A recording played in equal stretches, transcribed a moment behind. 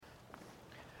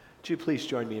Would you please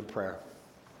join me in prayer?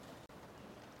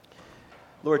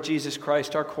 Lord Jesus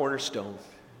Christ, our cornerstone,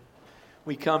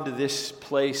 we come to this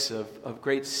place of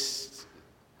great,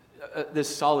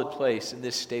 this solid place and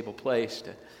this stable place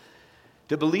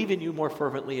to believe in you more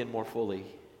fervently and more fully.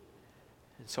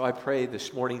 And so I pray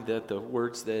this morning that the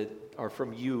words that are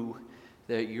from you,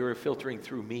 that you're filtering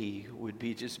through me, would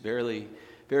be just very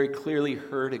clearly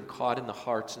heard and caught in the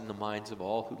hearts and the minds of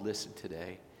all who listen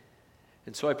today.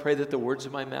 And so I pray that the words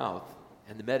of my mouth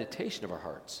and the meditation of our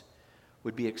hearts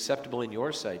would be acceptable in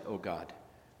your sight, O God,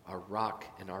 our rock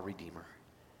and our Redeemer.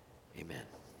 Amen.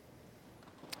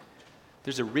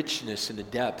 There's a richness and a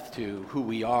depth to who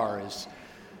we are as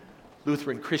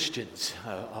Lutheran Christians,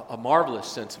 a marvelous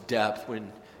sense of depth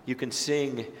when you can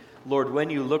sing, Lord, when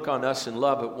you look on us in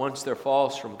love, at once there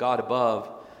falls from God above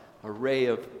a ray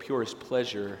of purest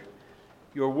pleasure.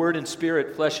 Your word and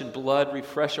spirit, flesh and blood,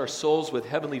 refresh our souls with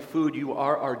heavenly food. You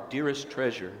are our dearest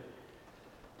treasure.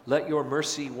 Let your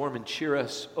mercy warm and cheer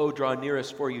us. Oh, draw near us,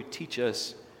 for you teach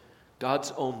us.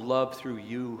 God's own love through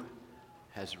you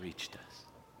has reached us.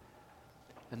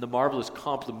 And the marvelous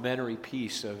complementary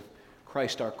piece of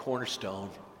Christ our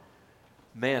cornerstone.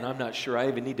 Man, I'm not sure I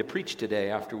even need to preach today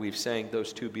after we've sang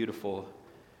those two beautiful,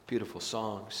 beautiful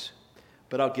songs.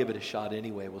 But I'll give it a shot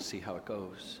anyway. We'll see how it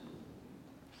goes.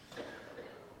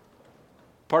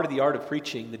 Part of the art of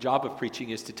preaching, the job of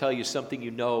preaching, is to tell you something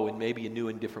you know in maybe a new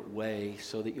and different way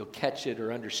so that you'll catch it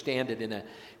or understand it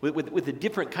with a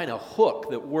different kind of hook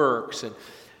that works.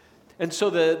 And so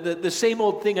the same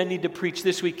old thing I need to preach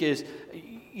this week is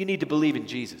you need to believe in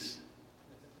Jesus.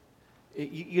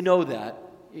 You know that.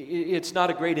 It's not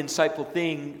a great insightful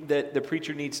thing that the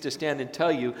preacher needs to stand and tell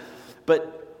you,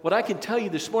 but what I can tell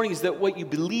you this morning is that what you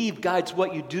believe guides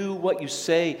what you do, what you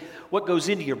say, what goes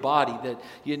into your body,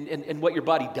 and what your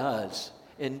body does.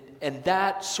 And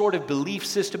that sort of belief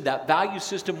system, that value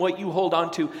system, what you hold on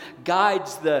to,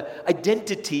 guides the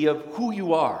identity of who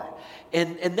you are.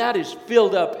 And that is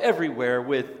filled up everywhere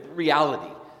with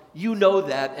reality. You know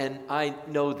that, and I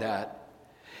know that.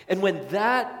 And when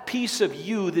that piece of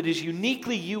you that is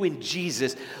uniquely you in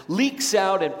Jesus leaks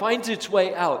out and finds its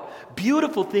way out,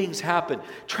 beautiful things happen.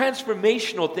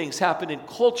 Transformational things happen in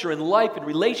culture and life and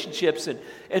relationships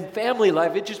and family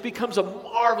life. It just becomes a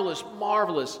marvelous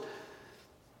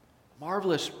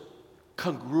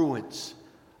congruence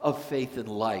of faith and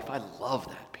life. I love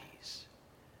that piece.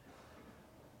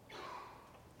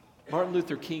 Martin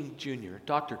Luther King Jr.,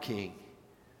 Dr. King,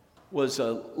 was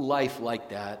a life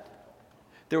like that.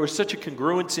 There was such a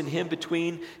congruence in him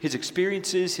between his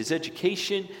experiences, his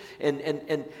education, and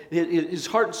his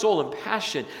heart and soul and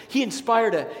passion. He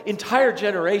inspired an entire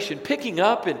generation, picking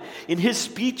up in his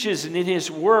speeches and in his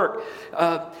work,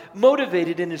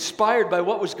 motivated and inspired by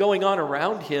what was going on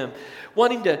around him,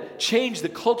 wanting to change the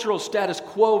cultural status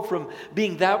quo from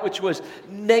being that which was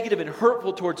negative and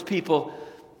hurtful towards people,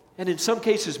 and in some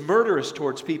cases murderous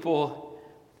towards people.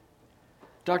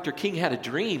 Dr. King had a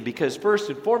dream because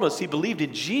first and foremost, he believed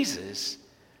in Jesus.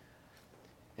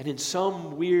 And in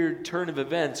some weird turn of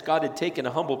events, God had taken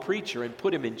a humble preacher and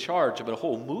put him in charge of a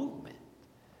whole movement.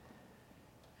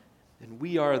 And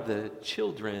we are the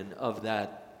children of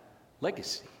that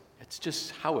legacy. It's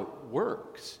just how it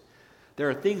works. There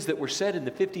are things that were said in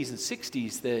the 50s and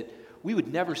 60s that we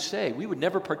would never say. We would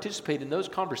never participate in those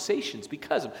conversations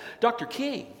because of Dr.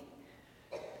 King.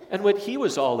 And what he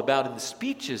was all about in the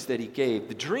speeches that he gave,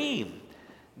 the dream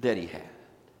that he had.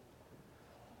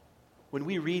 When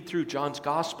we read through John's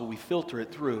gospel, we filter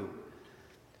it through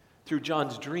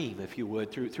John's dream, if you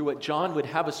would, through what John would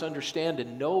have us understand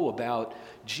and know about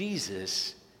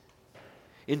Jesus.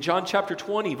 In John chapter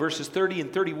 20, verses 30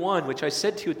 and 31, which I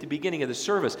said to you at the beginning of the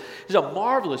service, is a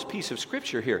marvelous piece of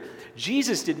scripture here.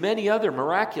 Jesus did many other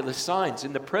miraculous signs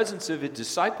in the presence of his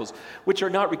disciples, which are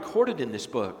not recorded in this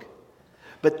book.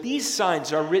 But these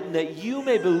signs are written that you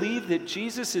may believe that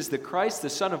Jesus is the Christ, the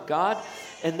Son of God,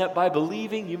 and that by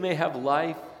believing you may have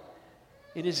life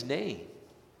in his name.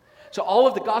 So all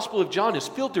of the Gospel of John is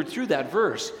filtered through that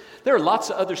verse. There are lots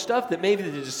of other stuff that maybe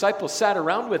the disciples sat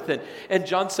around with, and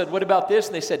John said, what about this?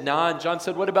 And they said, nah. And John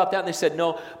said, what about that? And they said,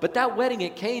 no. But that wedding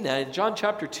at Cana in John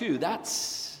chapter 2,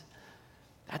 that's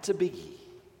a biggie.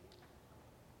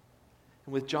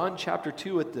 And with John chapter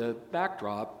 2 at the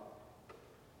backdrop,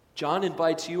 John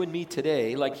invites you and me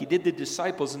today, like he did the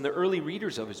disciples and the early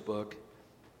readers of his book,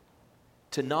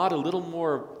 to nod a little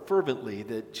more fervently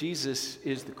that Jesus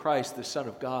is the Christ, the Son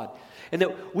of God, and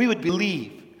that we would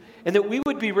believe, and that we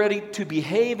would be ready to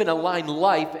behave and align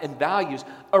life and values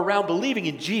around believing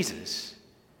in Jesus,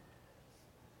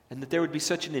 and that there would be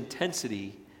such an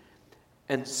intensity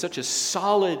and such a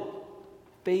solid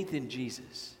faith in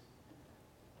Jesus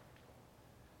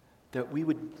that we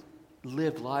would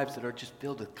live lives that are just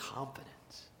filled with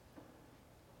confidence,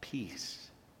 peace.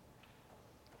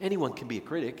 Anyone can be a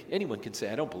critic. Anyone can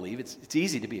say, I don't believe. It's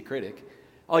easy to be a critic.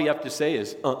 All you have to say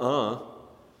is,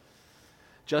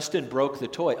 Justin broke the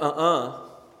toy.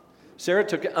 Sarah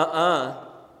took it.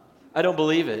 I don't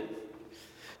believe it.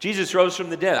 Jesus rose from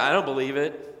the dead. I don't believe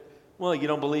it. Well, you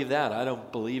don't believe that. I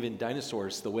don't believe in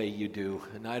dinosaurs the way you do.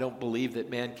 And I don't believe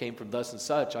that man came from thus and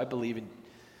such. I believe in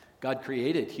God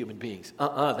created human beings.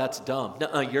 That's dumb.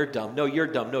 You're dumb. No, you're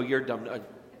dumb. No, you're dumb.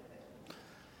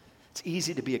 It's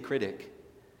easy to be a critic.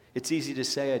 It's easy to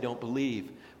say, I don't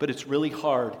believe. But it's really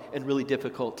hard and really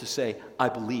difficult to say, I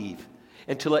believe.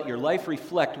 And to let your life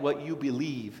reflect what you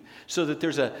believe so that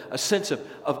there's a sense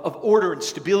of order and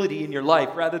stability in your life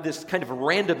rather than this kind of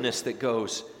randomness that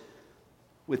goes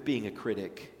with being a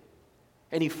critic.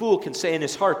 Any fool can say in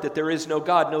his heart that there is no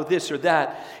God, no this or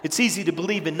that. It's easy to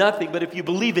believe in nothing, but if you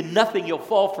believe in nothing, you'll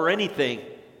fall for anything.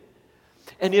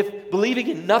 And if believing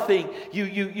in nothing,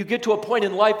 you get to a point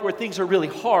in life where things are really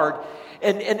hard,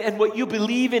 and what you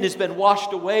believe in has been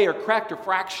washed away or cracked or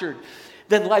fractured,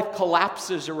 then life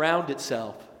collapses around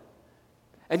itself.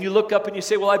 And you look up and you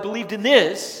say, well, I believed in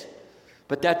this,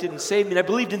 but that didn't save me. And I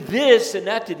believed in this, and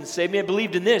that didn't save me. I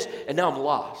believed in this, and now I'm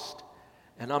lost.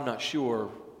 And I'm not sure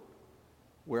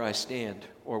where I stand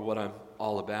or what I'm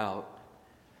all about.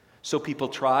 So people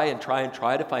try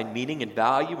to find meaning and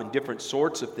value in different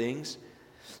sorts of things.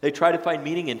 They try to find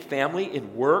meaning in family,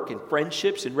 in work, in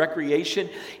friendships, in recreation,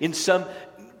 in some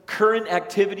current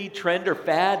activity, trend, or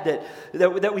fad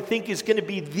that we think is going to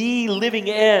be the living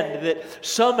end, that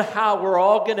somehow we're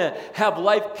all going to have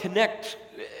life connect.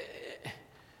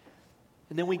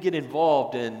 And then we get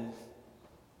involved and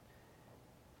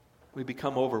we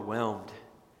become overwhelmed.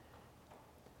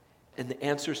 And the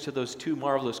answers to those two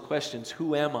marvelous questions,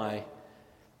 who am I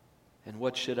and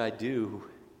what should I do?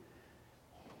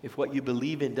 If what you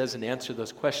believe in doesn't answer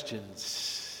those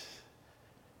questions,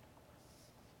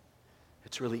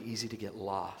 it's really easy to get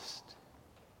lost.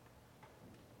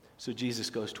 So Jesus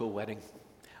goes to a wedding.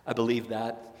 I believe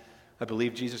that. I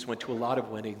believe Jesus went to a lot of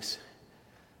weddings.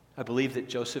 I believe that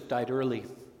Joseph died early.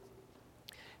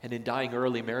 And in dying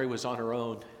early, Mary was on her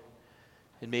own.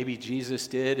 And maybe Jesus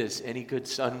did as any good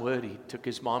son would. He took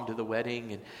his mom to the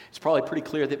wedding. And it's probably pretty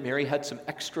clear that Mary had some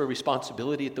extra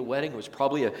responsibility at the wedding. Was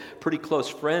probably a pretty close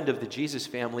friend of the Jesus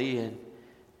family.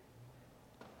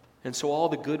 And so all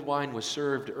the good wine was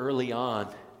served early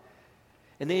on.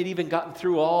 And they had even gotten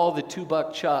through all the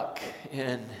 $2 chuck.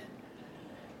 And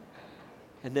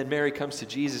then Mary comes to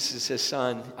Jesus and says,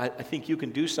 son, I think you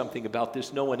can do something about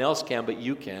this. No one else can, but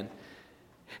you can.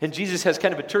 And Jesus has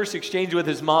kind of a terse exchange with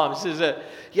his mom. He says,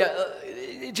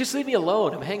 just leave me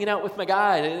alone. I'm hanging out with my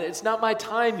guy. It's not my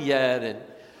time yet.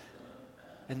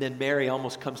 And then Mary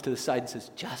almost comes to the side and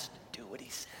says, just do what he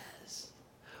says.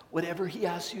 Whatever he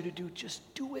asks you to do, just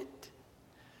do it.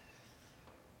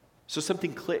 So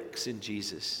something clicks in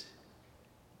Jesus.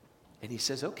 And he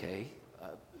says, okay,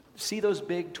 see those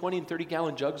big 20 and 30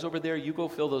 gallon jugs over there? You go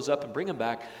fill those up and bring them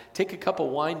back. Take a cup of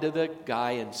wine to the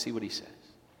guy and see what he says.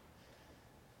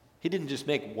 He didn't just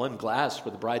make one glass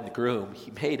for the bride and the groom. He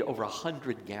made over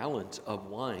 100 gallons of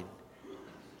wine.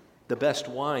 The best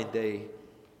wine they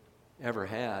ever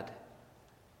had.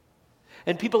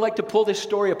 And people like to pull this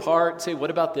story apart and say, what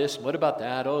about this? What about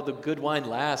that? Oh, the good wine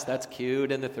last, that's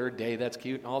cute. And the third day, that's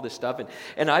cute, and all this stuff.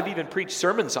 And I've even preached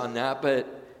sermons on that, but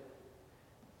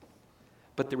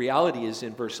the reality is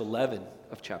in verse 11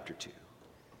 of chapter 2.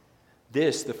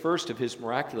 This, the first of his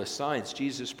miraculous signs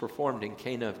Jesus performed in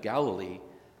Cana of Galilee.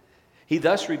 He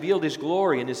thus revealed his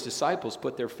glory, and his disciples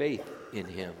put their faith in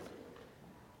him.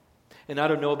 And I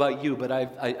don't know about you, but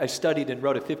I studied and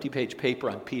wrote a 50-page paper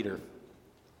on Peter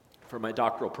for my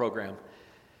doctoral program.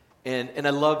 And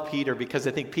I love Peter because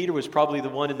I think Peter was probably the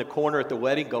one in the corner at the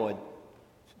wedding going,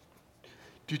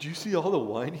 did you see all the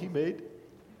wine he made?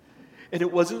 And it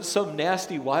wasn't some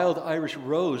nasty wild Irish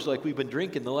rose like we've been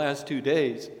drinking the last 2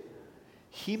 days.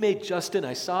 He made Justin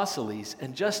isosceles,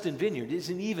 and Justin Vineyard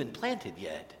isn't even planted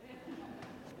yet.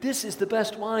 This is the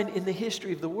best wine in the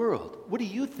history of the world. What do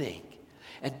you think?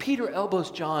 And Peter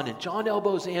elbows John, and John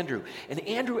elbows Andrew, and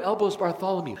Andrew elbows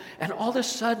Bartholomew. And all of a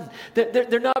sudden,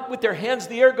 they're not with their hands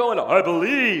in the air going, I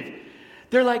believe.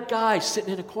 They're like guys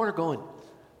sitting in a corner going,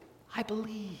 I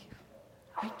believe.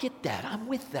 I get that. I'm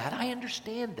with that. I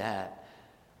understand that.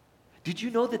 Did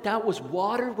you know that was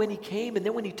water when he came, and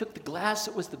then when he took the glass,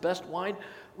 it was the best wine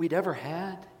we'd ever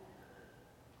had?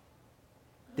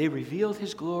 They revealed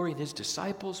his glory, and his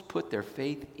disciples put their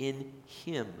faith in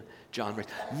him. John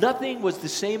writes, nothing was the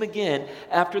same again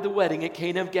after the wedding at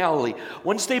Cana of Galilee.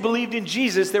 Once they believed in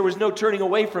Jesus, there was no turning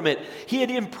away from it. He had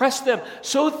impressed them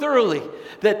so thoroughly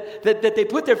that they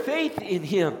put their faith in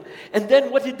him. And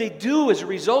then what did they do as a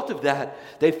result of that?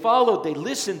 They followed, they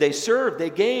listened, they served,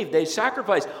 they gave, they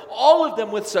sacrificed, all of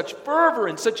them with such fervor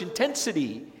and such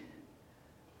intensity.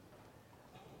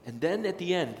 And then at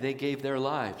the end, they gave their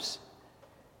lives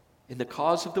in the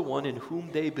cause of the one in whom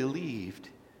they believed.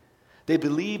 They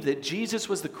believed that Jesus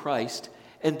was the Christ,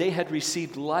 and they had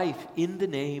received life in the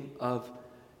name of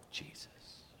Jesus.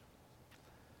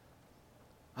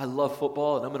 I love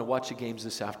football, and I'm going to watch the games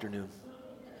this afternoon.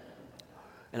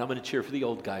 And I'm going to cheer for the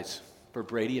old guys, for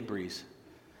Brady and Breeze.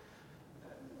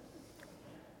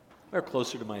 They're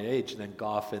closer to my age than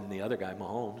Goff and the other guy,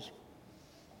 Mahomes.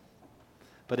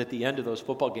 But at the end of those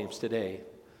football games today,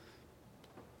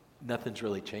 nothing's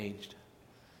really changed.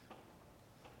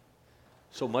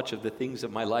 So much of the things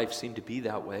of my life seem to be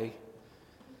that way.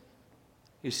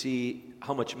 You see,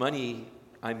 how much money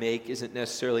I make isn't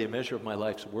necessarily a measure of my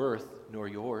life's worth, nor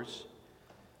yours.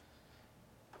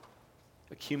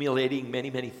 Accumulating many,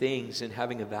 many things and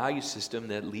having a value system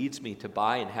that leads me to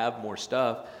buy and have more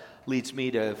stuff leads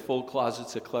me to full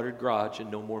closets, a cluttered garage,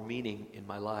 and no more meaning in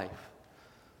my life.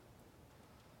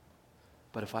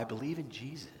 But if I believe in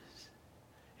Jesus,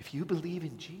 if you believe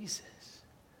in Jesus,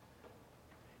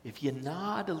 if you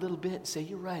nod a little bit and say,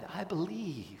 you're right, I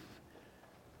believe,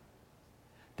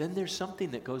 then there's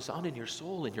something that goes on in your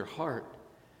soul and your heart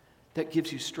that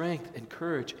gives you strength and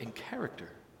courage and character.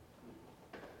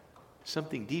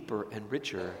 Something deeper and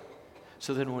richer.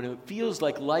 So that when it feels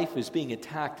like life is being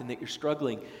attacked and that you're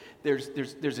struggling, there's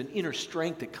an inner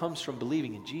strength that comes from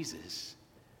believing in Jesus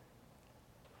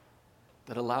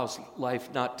that allows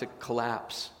life not to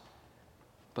collapse,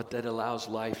 but that allows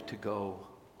life to go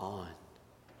on.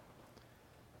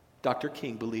 Dr.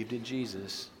 King believed in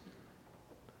Jesus.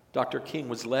 Dr. King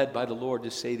was led by the Lord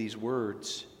to say these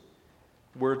words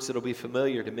that will be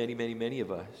familiar to many, many, many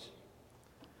of us.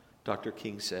 Dr.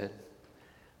 King said,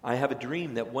 I have a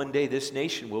dream that one day this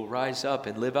nation will rise up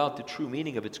and live out the true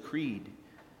meaning of its creed.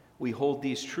 We hold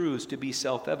these truths to be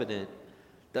self-evident,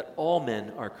 that all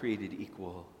men are created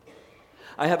equal.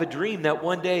 I have a dream that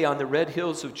one day on the red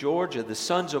hills of Georgia, the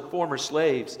sons of former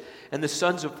slaves and the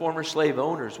sons of former slave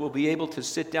owners will be able to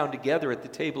sit down together at the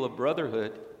table of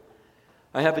brotherhood.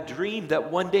 I have a dream that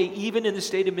one day, even in the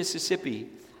state of Mississippi,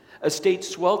 a state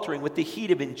sweltering with the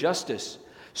heat of injustice,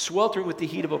 sweltering with the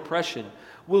heat of oppression,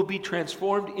 will be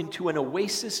transformed into an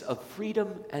oasis of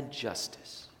freedom and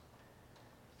justice.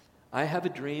 I have a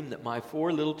dream that my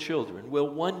 4 little children will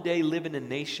one day live in a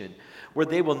nation where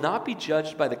they will not be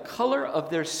judged by the color of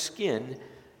their skin,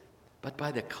 but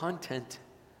by the content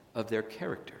of their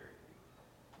character.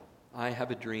 I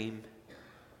have a dream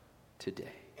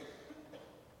today.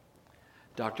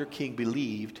 Dr. King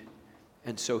believed,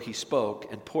 and so he spoke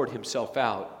and poured himself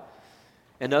out.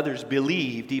 And others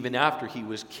believed even after he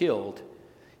was killed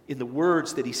in the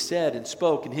words that he said and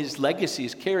spoke, and his legacy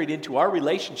is carried into our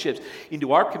relationships,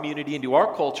 into our community, into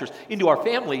our cultures, into our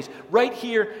families, right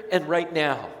here and right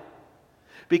now.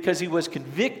 Because he was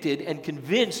convicted and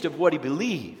convinced of what he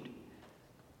believed.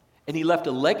 And he left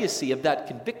a legacy of that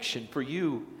conviction for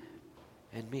you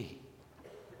and me.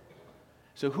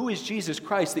 So who is Jesus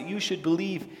Christ that you should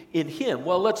believe in him?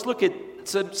 Well, let's look at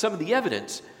some of the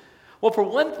evidence. Well, for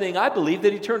one thing, I believe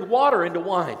that he turned water into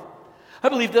wine. I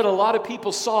believe that a lot of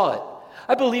people saw it.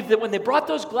 I believe that when they brought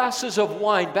those glasses of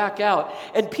wine back out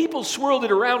and people swirled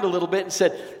it around a little bit and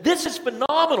said, this is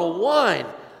phenomenal wine,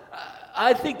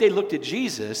 I think they looked at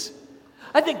Jesus.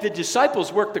 I think the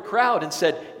disciples worked the crowd and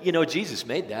said, you know, Jesus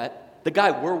made that. The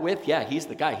guy we're with, yeah, he's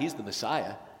the guy. He's the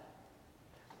Messiah.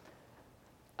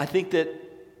 I think that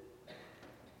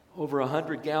over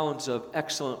 100 gallons of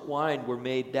excellent wine were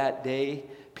made that day.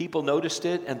 People noticed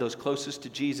it, and those closest to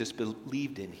Jesus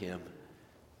believed in him.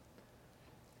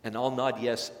 And I'll nod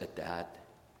yes at that.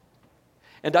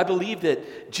 And I believe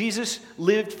that Jesus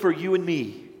lived for you and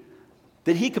me.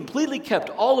 That he completely kept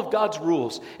all of God's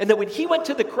rules. And that when he went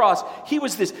to the cross, he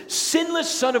was this sinless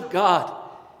Son of God.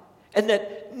 And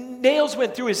that nails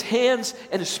went through his hands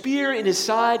and a spear in his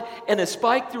side and a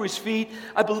spike through his feet.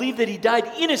 I believe that he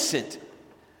died innocent.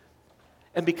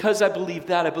 And because I believe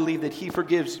that he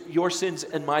forgives your sins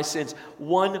and my sins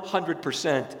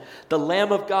 100%. The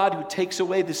Lamb of God who takes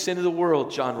away the sin of the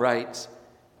world, John writes.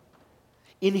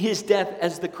 In his death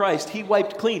as the Christ, he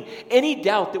wiped clean any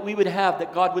doubt that we would have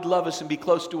that God would love us and be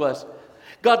close to us.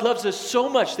 God loves us so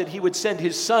much that he would send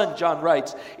his Son, John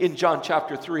writes in John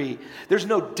chapter 3. There's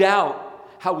no doubt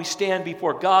how we stand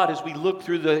before God as we look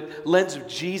through the lens of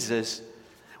Jesus.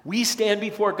 We stand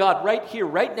before God right here,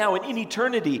 right now, and in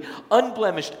eternity,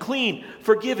 unblemished, clean,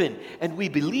 forgiven. And we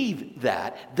believe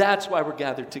that. That's why we're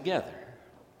gathered together.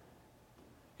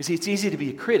 You see, it's easy to be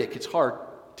a critic. It's hard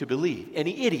to believe.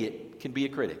 Any idiot can be a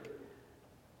critic.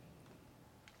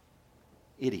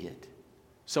 Idiot.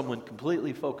 Someone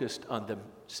completely focused on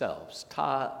themselves.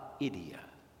 Ta idia.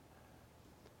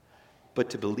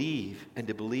 But to believe and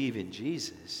to believe in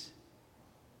Jesus,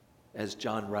 as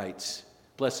John writes,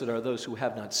 blessed are those who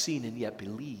have not seen and yet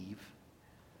believe.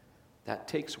 That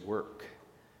takes work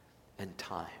and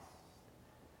time.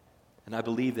 And I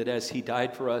believe that as he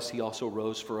died for us, he also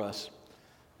rose for us.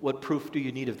 What proof do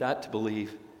you need of that to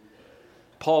believe?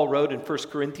 Paul wrote in 1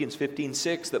 Corinthians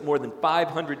 15:6 that more than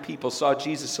 500 people saw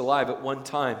Jesus alive at one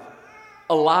time.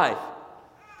 Alive.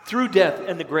 Through death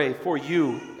and the grave for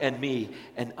you and me.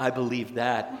 And I believe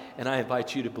that. And I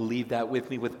invite you to believe that with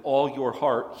me with all your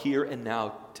heart here and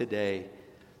now today.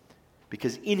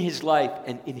 Because in his life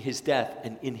and in his death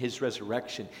and in his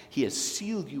resurrection, he has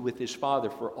sealed you with his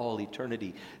Father for all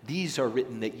eternity. These are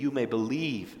written that you may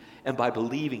believe, and by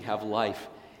believing have life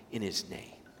in his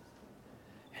name.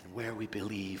 And where we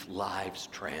believe, lives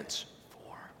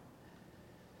transform.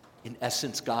 In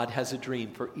essence, God has a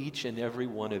dream for each and every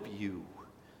one of you.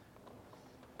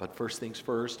 But first things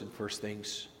first and first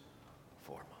things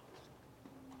foremost.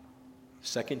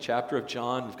 Second chapter of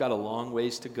John, we've got a long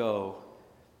ways to go.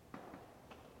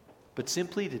 But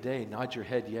simply today, nod your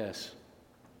head yes.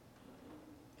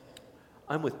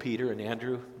 I'm with Peter and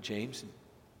Andrew, James and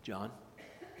John.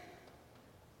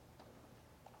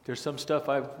 There's some stuff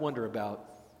I wonder about.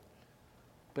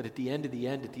 But at the end of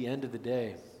the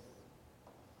day,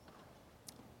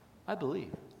 I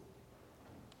believe.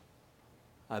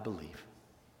 I believe.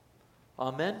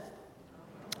 Amen.